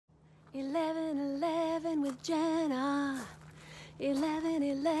11:11 with Jenna.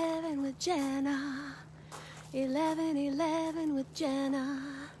 11:11 with Jenna. 11:11 with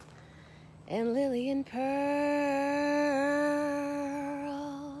Jenna. And Lily and Pearl.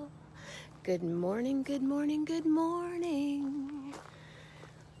 Good morning, good morning, good morning.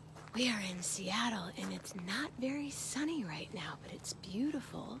 We are in Seattle and it's not very sunny right now, but it's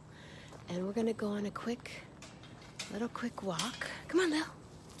beautiful. And we're gonna go on a little quick walk. Come on, Lil.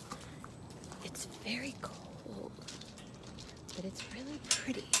 It's very cold, but it's really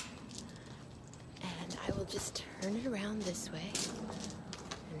pretty. And I will just turn it around this way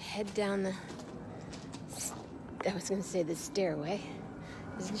and head down the stairway.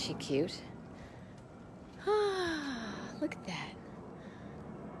 Isn't she cute? Ah, look at that.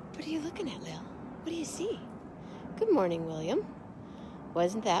 What are you looking at, Lil? What do you see? Good morning, William.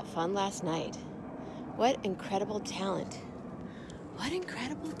 Wasn't that fun last night? What incredible talent. What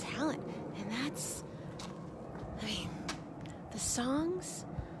incredible talent. And the songs,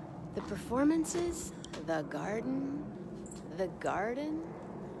 the performances, the garden.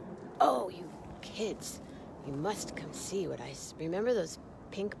 Oh, you kids, you must come see what I remember those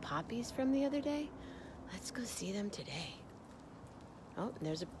pink poppies from the other day? Let's go see them today. Oh, and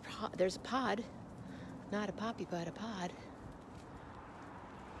there's a pod. Not a poppy, but a pod.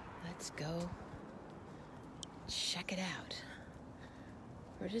 Let's go check it out.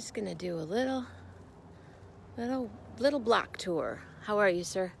 We're just gonna do a little block tour. How are you,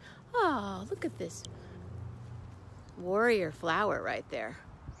 sir? Oh, look at this warrior flower right there.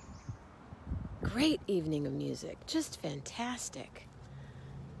 Great evening of music. Just fantastic.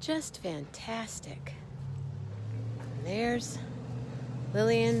 Just fantastic. And there's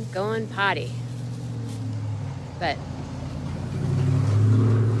Lillian going potty. But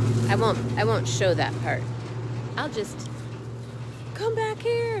I won't show that part. I'll just come back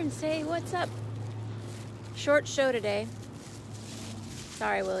here and say what's up. Short show today.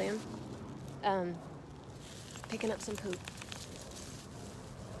 Sorry, William. Picking up some poop.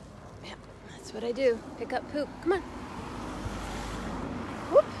 Yeah, that's what I do. Pick up poop. Come on.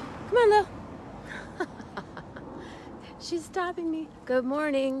 Whoop. Come on, Lil. She's stopping me. Good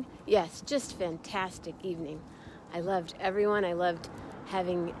morning. Yes, just fantastic evening. I loved everyone. I loved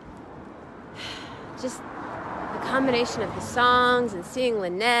having just the combination of the songs and seeing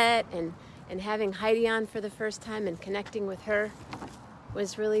Lynette and having Heidi on for the first time and connecting with her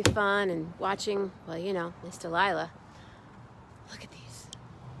was really fun, and watching, well, you know, Miss Delilah. Look at these.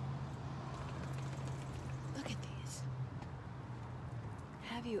 Look at these.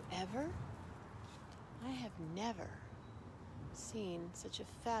 Have you ever? I have never seen such a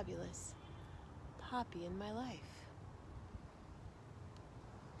fabulous poppy in my life.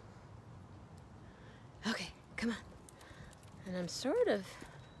 Okay, come on. And I'm sort of,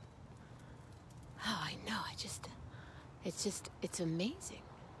 I know, it's amazing.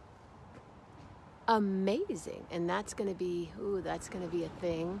 Amazing. And that's gonna be a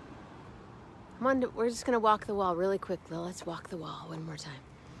thing. Come on, we're just gonna walk the wall really quick, Lil. Let's walk the wall one more time.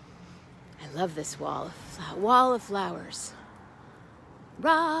 I love this wall of flowers.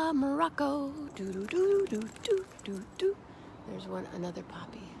 Ra Morocco, doo doo doo doo doo doo doo. There's another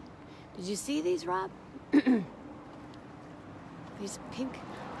poppy. Did you see these, Rob? These pink.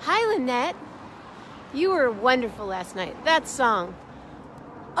 Hi, Lynette. You were wonderful last night. That song.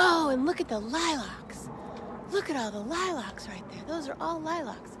 Oh, and look at the lilacs. Look at all the lilacs right there. Those are all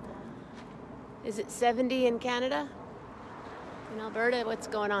lilacs. Is it 70 in Canada? In Alberta? What's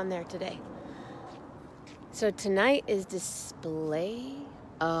going on there today? So tonight is display.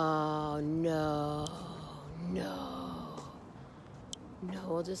 Oh, no. No,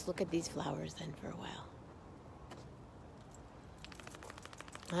 we'll just look at these flowers then for a while.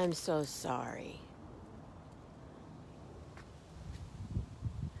 I'm so sorry.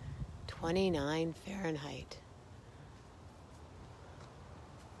 29 Fahrenheit.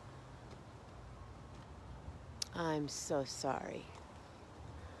 I'm so sorry.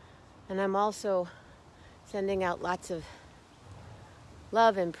 And I'm also sending out lots of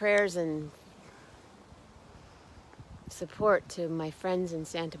love and prayers and support to my friends in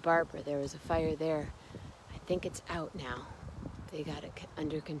Santa Barbara. There was a fire there. I think it's out now. They got it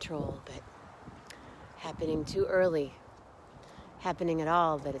under control, but happening too early. Happening at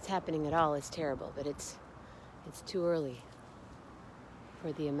all, that it's happening at all is terrible, but it's too early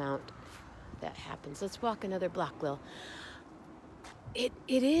for the amount that happens. Let's walk another block, Lil. It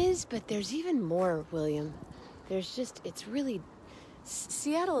is, but there's even more, William.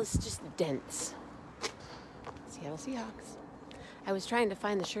 Seattle is just dense. Seattle Seahawks. I was trying to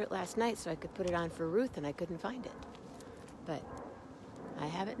find the shirt last night so I could put it on for Ruth, and I couldn't find it. But I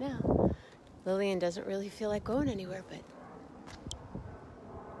have it now. Lillian doesn't really feel like going anywhere, but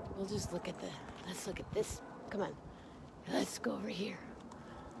we'll just let's look at this. Come on, let's go over here.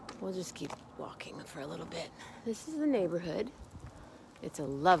 We'll just keep walking for a little bit. This is the neighborhood. It's a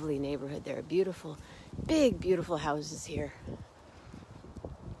lovely neighborhood. There are beautiful, big, beautiful houses here.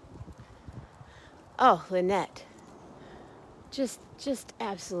 Oh, Lynette. Just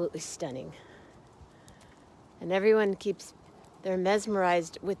absolutely stunning. And everyone they're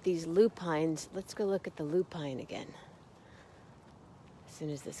mesmerized with these lupines. Let's go look at the lupine again. As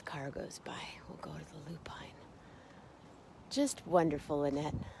soon as this car goes by, we'll go to the lupine. Just wonderful,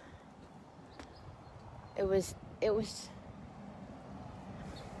 Lynette. It was,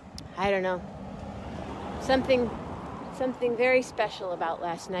 I don't know, something very special about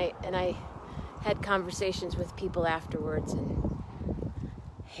last night, and I had conversations with people afterwards, and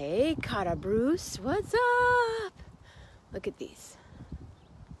hey, Cara Bruce, what's up? Look at these.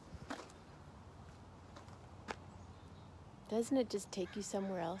 Doesn't it just take you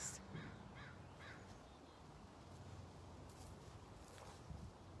somewhere else?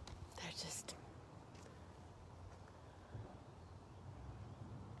 They're just...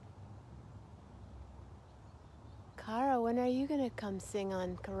 Cara, when are you going to come sing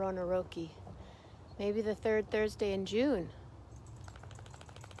on Corona Roki? Maybe the third Thursday in June.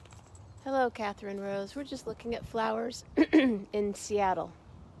 Hello, Catherine Rose. We're just looking at flowers in Seattle.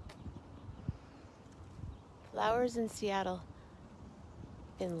 Flowers in Seattle,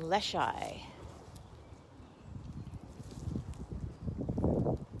 in Leschi.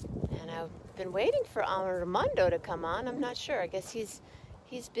 And I've been waiting for Armando to come on. I'm not sure. I guess he's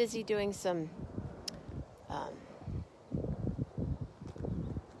busy doing some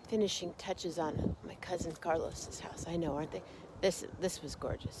finishing touches on my cousin Carlos's house. I know, aren't they? This was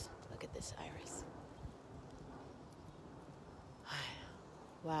gorgeous. Look at this iris.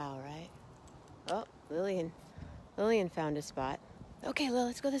 Wow, right? Oh, Lillian found a spot. Okay, Lil,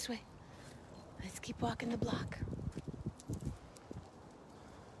 let's go this way. Let's keep walking the block.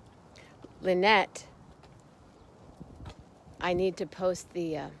 Lynette, I need to post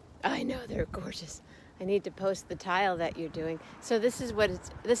the, I know, they're gorgeous. I need to post the tile that you're doing. So this is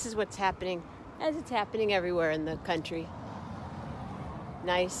what's happening, as it's happening everywhere in the country.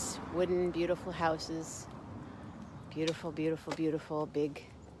 Nice, wooden, beautiful houses. Beautiful, beautiful, beautiful, big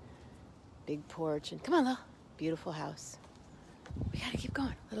porch. And come on, Lil. Beautiful house. We gotta keep going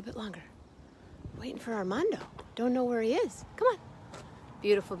a little bit longer. Waiting for Armando. Don't know where he is. Come on.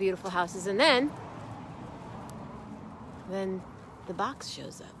 Beautiful, beautiful houses. And then the box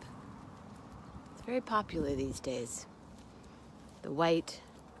shows up. It's very popular these days. The white,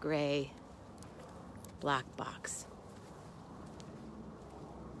 gray, black box.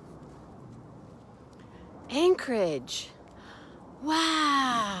 Anchorage.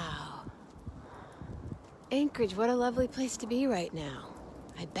 Wow. Anchorage, what a lovely place to be right now.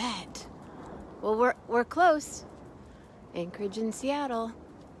 I bet. Well, we're close. Anchorage in Seattle.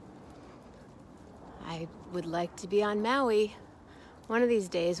 I would like to be on Maui. One of these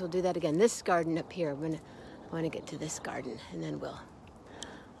days we'll do that again. This garden up here, I want to get to this garden, and then we'll...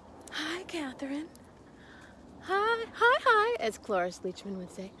 Hi, Catherine. Hi, as Cloris Leachman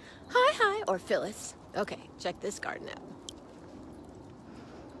would say. Hi, or Phyllis. Okay, check this garden out.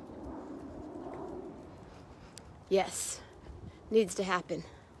 Yes, needs to happen.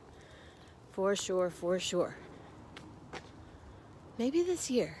 For sure. Maybe this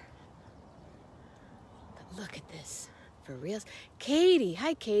year. But look at this, for reals. Katie,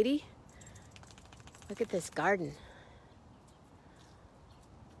 hi Katie. Look at this garden.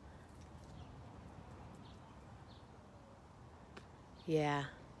 Yeah,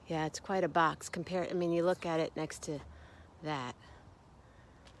 it's quite a box. You look at it next to that.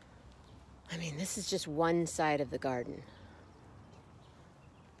 I mean, this is just one side of the garden.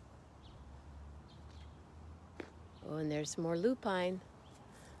 Oh, and there's more lupine.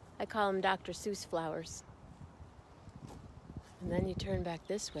 I call them Dr. Seuss flowers. And then you turn back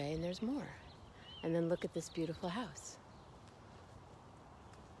this way and there's more. And then look at this beautiful house.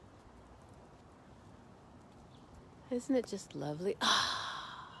 Isn't it just lovely?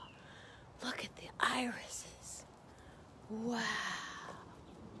 Oh, look at the irises. Wow.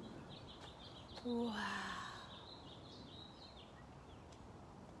 Wow.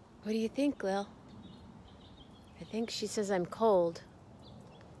 What do you think, Lil? I think she says I'm cold.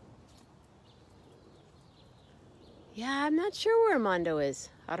 Yeah, I'm not sure where Armando is.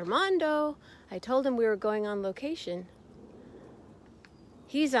 Armando! I told him we were going on location.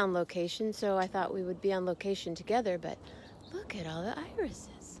 He's on location, so I thought we would be on location together, but look at all the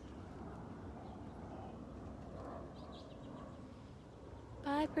irises.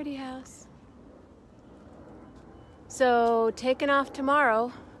 Bye, pretty house. So, taking off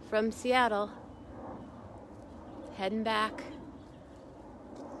tomorrow from Seattle, heading back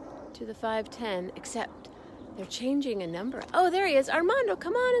to the 510, except they're changing a number. Oh, there he is. Armando,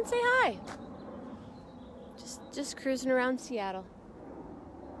 come on and say hi. Just cruising around Seattle.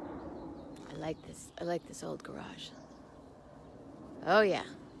 I like this. I like this old garage. Oh, yeah.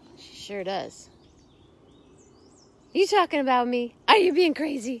 She sure does. You talking about me? Are you being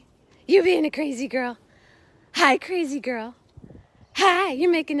crazy? You being a crazy girl? Hi, crazy girl. Hi,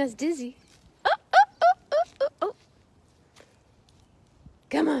 you're making us dizzy. Oh, oh, oh, oh, oh, oh.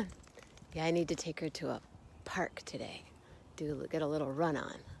 Come on. Yeah, I need to take her to a park today. Get a little run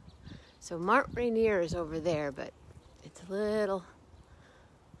on. So Mount Rainier is over there, but it's a little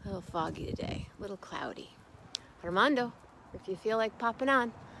foggy today, a little cloudy. Armando, if you feel like popping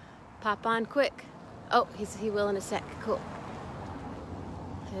on, pop on quick. Oh, he will in a sec. Cool.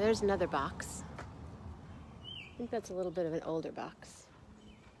 There's another box. I think that's a little bit of an older box.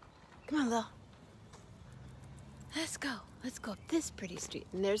 Come on, Lil. Let's go. Let's go up this pretty street.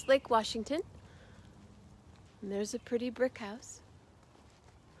 And there's Lake Washington. And there's a pretty brick house.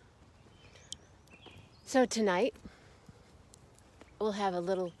 So tonight, we'll have a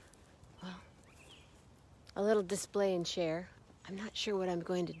little display and share. I'm not sure what I'm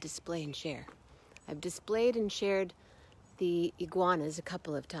going to display and share. I've displayed and shared the iguanas a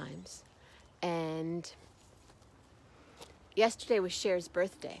couple of times. And yesterday was Cher's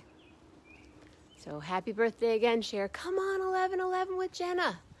birthday. So happy birthday again, Cher. Come on, 11/11 with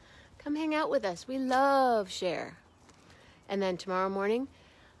Jenna. Come hang out with us. We love Cher. And then tomorrow morning,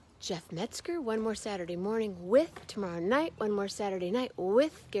 Jeff Metzger, one more Saturday morning with. Tomorrow night, one more Saturday night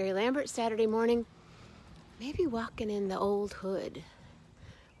with. Gary Lambert, Saturday morning. Maybe walking in the old hood.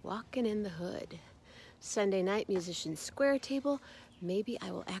 Walking in the hood. Sunday night, Musicians Square Table. Maybe I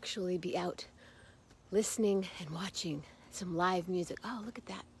will actually be out listening and watching some live music. Oh, look at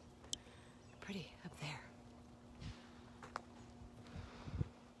that. Pretty up there.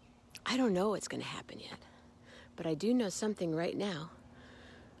 I don't know what's going to happen yet, but I do know something right now.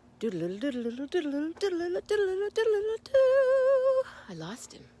 I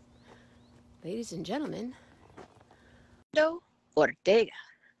lost him. Ladies and gentlemen, Ortega.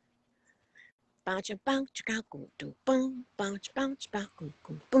 Bounce, bounce, boom, boom, bounce, bounce, bounce, boom,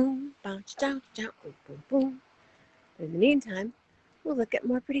 boom, bounce, bounce, boom, boom, boom. In the meantime, we'll look at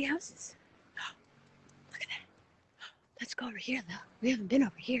more pretty houses. Look at that. Let's go over here, though. We haven't been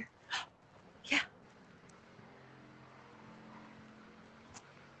over here. Yeah.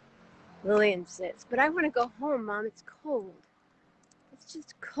 Lillian sits, but I want to go home, Mom. It's cold. It's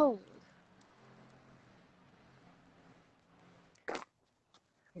just cold.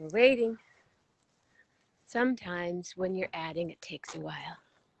 We're waiting. Sometimes when you're adding, it takes a while.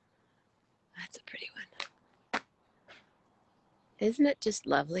 That's a pretty one. Isn't it just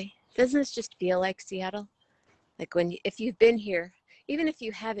lovely? Doesn't this just feel like Seattle? Like if you've been here, even if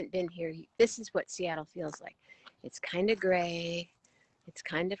you haven't been here, this is what Seattle feels like. It's kind of gray. It's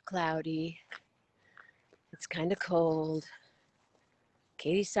kind of cloudy. It's kind of cold.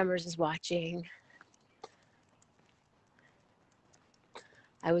 Katie Summers is watching.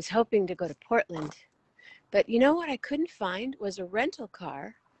 I was hoping to go to Portland, but you know what I couldn't find was a rental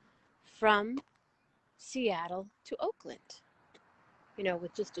car from Seattle to Oakland. You know,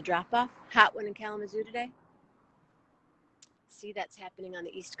 with just a drop-off. Hot one in Kalamazoo today. See, that's happening on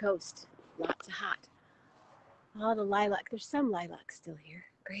the East Coast. Lots of hot. All the lilac. There's some lilac still here.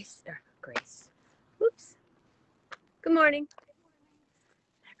 Grace. Oops. Good morning.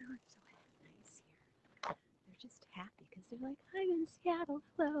 Everyone's so nice here. They're just happy because they're like, I'm in Seattle.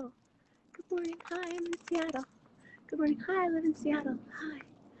 Hello. Good morning. Hi, I'm in Seattle. Good morning. Hi, I live in Seattle. Hi.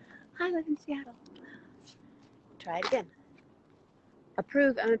 I live in Seattle. Try it again.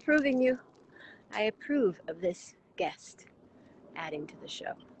 Approve. I'm approving you. I approve of this guest adding to the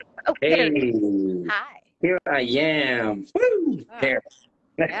show. Oh, hey, there it is. Hi. Here I am. Woo! Oh, There.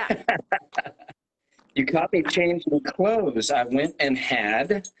 yeah. You caught me changing clothes. I went and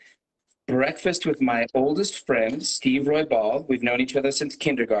had breakfast with my oldest friend, Steve Roy Ball. We've known each other since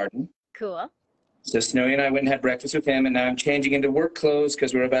kindergarten. Cool. So Snowy and I went and had breakfast with him, and now I'm changing into work clothes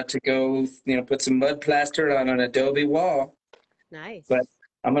because we're about to go, put some mud plaster on an adobe wall. Nice. But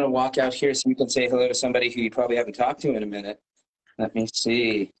I'm going to walk out here so you can say hello to somebody who you probably haven't talked to in a minute. Let me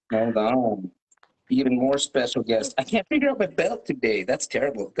see. Hold on. Even more special guest. I can't figure out my belt today. That's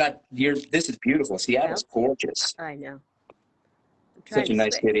terrible. God, this is beautiful. Seattle's gorgeous. I know. I'm Such a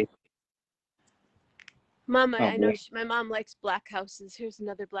nice city. Mom, I know my mom likes black houses. Here's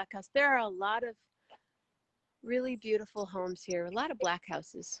another black house. There are a lot of really beautiful homes here. A lot of black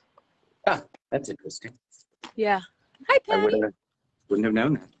houses. Ah, that's interesting. Yeah. Hi, I Patty. wouldn't have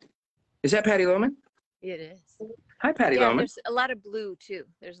known that. Is that Patty Loman? It is. Hi, Patty Yeah, Loman. there's a lot of blue too.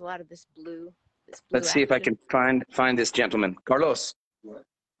 There's a lot of this blue. Let's see if I can find this gentleman. Carlos. What?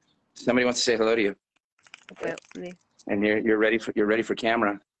 Somebody wants to say hello to you. Okay. Me. And you're ready for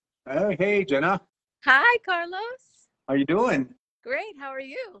camera. Hey, Jenna. Hi, Carlos. How you doing? Great. How are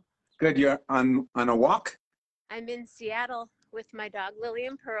you? Good. You're on a walk? I'm in Seattle with my dog Lily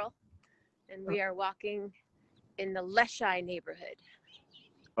and Pearl, and we are walking in the Leschi neighborhood.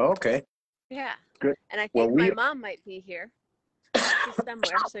 Okay. Yeah. Good. And I think my mom might be here. She's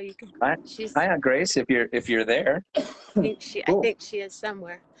somewhere, so you can. Hi, Aunt Grace. If you're there. I think she is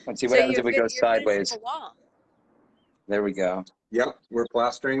somewhere. Let's see what happens if we go sideways. The wall. There we go. Yep, we're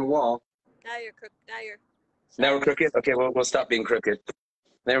plastering a wall. Now you're crooked. Now we're crooked. Okay, well we'll stop being crooked.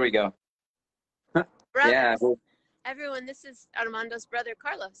 There we go. Brothers. Yeah. Everyone, this is Armando's brother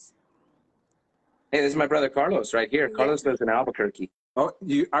Carlos. Hey, this is my brother Carlos right here. Yeah. Carlos lives in Albuquerque. Oh,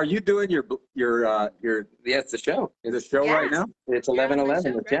 are you doing your Yeah, it's the show. the show right now? It's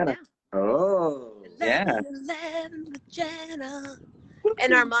 11:11 with Jenna. Oh. 11 with Jenna.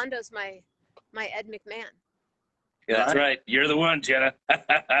 And Armando's my Ed McMahon. Yeah, that's right. You're the one, Jenna.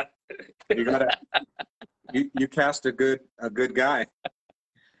 You gotta you cast a good guy.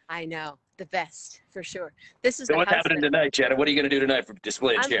 I know, the best for sure. This is So what's happening tonight, Jenna? What are you going to do tonight for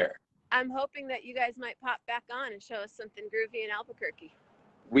display and share? I'm hoping that you guys might pop back on and show us something groovy in Albuquerque.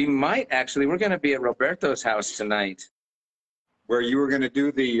 We might actually. We're going to be at Roberto's house tonight. Where you were going to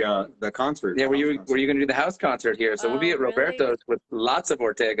do the concert. Yeah, were you going to do the house concert here? So we'll be at Roberto's with lots of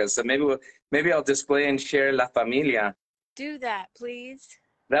Ortegas. So maybe I'll display and share La Familia. Do that, please.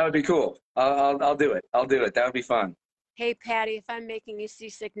 That would be cool. I'll do it. I'll do it. That would be fun. Hey, Patty, if I'm making you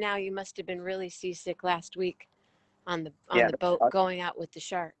seasick now, you must have been really seasick last week on the boat going out with the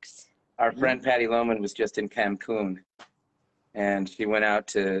sharks. Our friend Patty Loman was just in Cancun, and she went out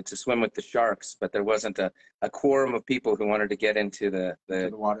to swim with the sharks, but there wasn't a quorum of people who wanted to get into the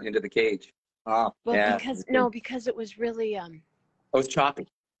water, into the cage. Ah, well, yeah. because it was really it was choppy.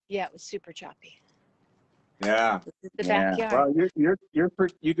 Yeah, it was super choppy. Yeah. The backyard. Well,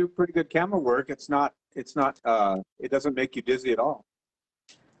 you do pretty good camera work. It doesn't make you dizzy at all.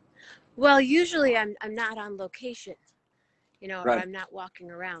 Well, usually I'm not on location, or Right. I'm not walking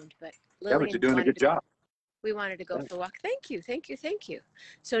around, but Yeah, but you're doing a good job. We wanted to go for a walk. Thank you.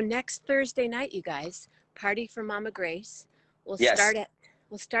 So next Thursday night, you guys, party for Mama Grace. We'll start at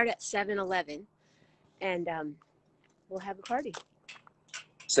 7-Eleven, and we'll have a party.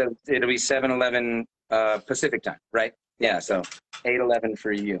 So it'll be 7-Eleven Pacific time, right? Yeah. So 8-11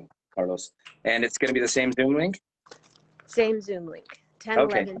 for you, Carlos, and it's going to be the same Zoom link. Same Zoom link.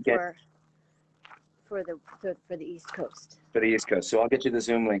 10-11 for the East Coast. For the East Coast. So I'll get you the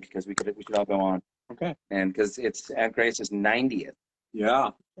Zoom link because we should all go on. Okay. And because it's Aunt Grace's 90th. Yeah.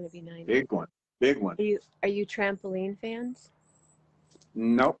 It's gonna be 90. Big one. Are you trampoline fans?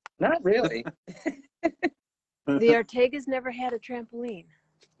 Nope. Not really. The Ortegas never had a trampoline.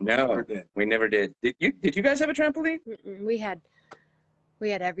 No, we never did. Did you guys have a trampoline? Mm-mm. We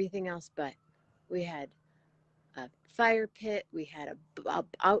had everything else, but we had a fire pit. We had a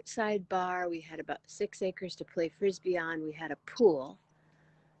outside bar. We had about 6 acres to play frisbee on. We had a pool.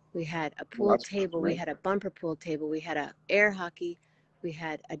 We had a pool table. We had a bumper pool table. We had a air hockey. We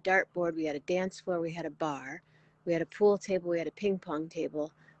had a dartboard. We had a dance floor. We had a bar. We had a pool table. We had a ping pong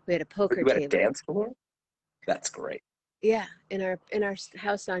table. We had a poker table. You had a dance floor? That's great. Yeah, in our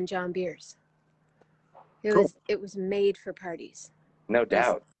house on John Beers. It was made for parties. No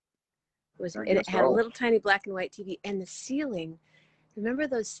doubt. It had a little tiny black and white TV, and the ceiling. Remember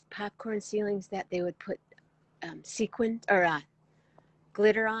those popcorn ceilings that they would put sequin or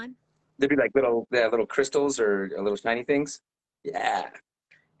glitter on? There'd be like little crystals or little shiny things. Yeah.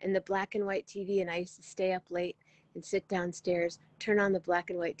 And the black and white TV, and I used to stay up late and sit downstairs, turn on the black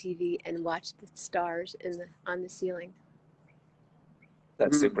and white TV, and watch the stars on the ceiling.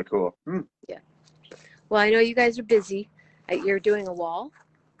 That's super cool. Yeah. Well, I know you guys are busy. You're doing a wall.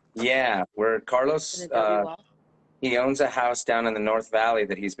 Yeah, where Carlos, he owns a house down in the North Valley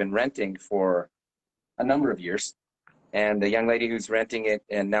that he's been renting for a number of years. And the young lady who's renting it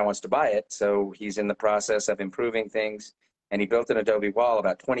and now wants to buy it, so he's in the process of improving things. And he built an adobe wall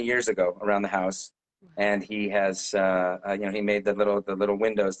about 20 years ago around the house. And he has, he made the little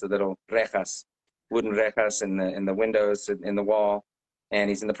windows, the little rejas, wooden rejas in the windows in the wall. And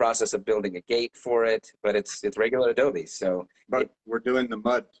he's in the process of building a gate for it, but it's regular adobe. So, but we're doing the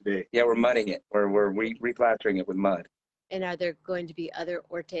mud today. Yeah, we're mudding it. We're replastering it with mud. And are there going to be other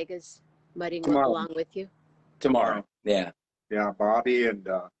Ortegas mudding Tomorrow. along with you? Tomorrow. Yeah. Yeah, Bobby and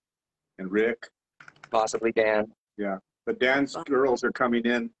Rick. Possibly Dan. Yeah, but Dan's girls are coming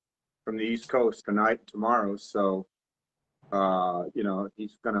in from the East Coast tonight and tomorrow, so you know,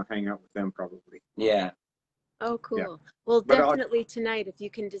 he's gonna hang out with them probably. Yeah. Oh, cool. Yeah. Well, But definitely tonight, if you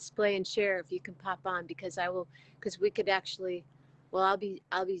can display and share, if you can pop on, because we could actually, well, I'll be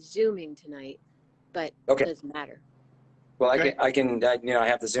Zooming tonight, but Okay. it doesn't matter. Well, Okay. I can, you know, I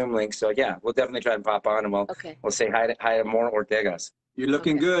have the Zoom link, so yeah, we'll definitely try and pop on, and Okay. we'll say hi to more Ortegas. You're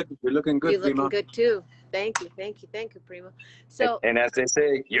looking Okay. good. You're looking good, You're looking Prima. good too. Thank you, Primo. So And as they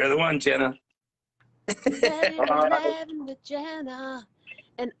say, you're the one, Jenna. 11 with Jenna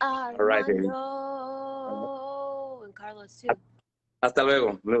and All right, baby. Armando and Carlos too. Hasta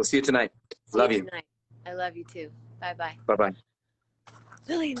luego. We'll see you tonight. Love you. Tonight. I love you too. Bye bye. Bye bye.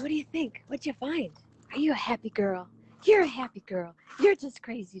 Lillian, what do you think? What'd you find? Are you a happy girl? You're a happy girl. You're just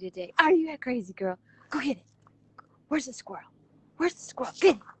crazy today. Are you a crazy girl? Go get it. Where's the squirrel? Where's the squirrel?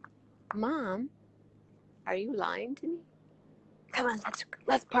 Get it. Mom, are you lying to me? Come on,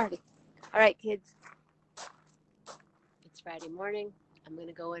 let's party. All right, kids. It's Friday morning. I'm going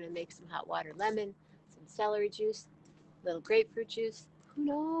to go in and make some hot water lemon, some celery juice, a little grapefruit juice. Who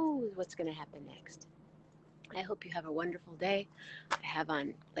knows what's going to happen next? I hope you have a wonderful day. I have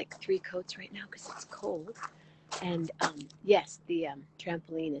on like 3 coats right now because it's cold. And yes, the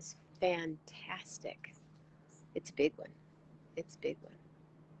trampoline is fantastic. It's a big one. It's a big one.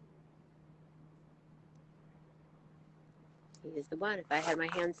 He is the one. If I had my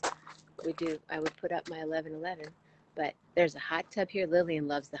hands, I would put up my 1111. But there's a hot tub here. Lillian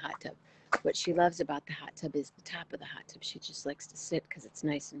loves the hot tub. What she loves about the hot tub is the top of the hot tub. She just likes to sit because it's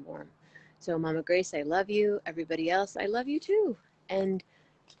nice and warm. So Mama Grace, I love you. Everybody else, I love you too. And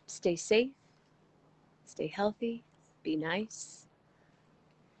stay safe, stay healthy, be nice.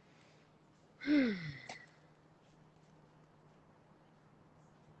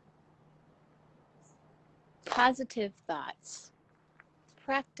 Positive thoughts,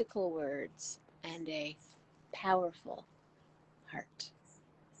 practical words, and a powerful heart.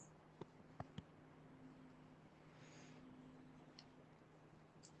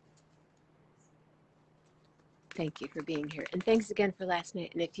 Thank you for being here. And thanks again for last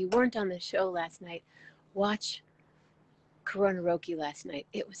night. And if you weren't on the show last night, watch Corona Roki last night.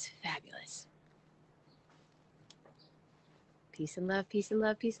 It was fabulous. Peace and love, peace and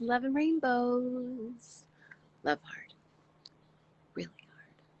love, peace and love, and rainbows. Love heart.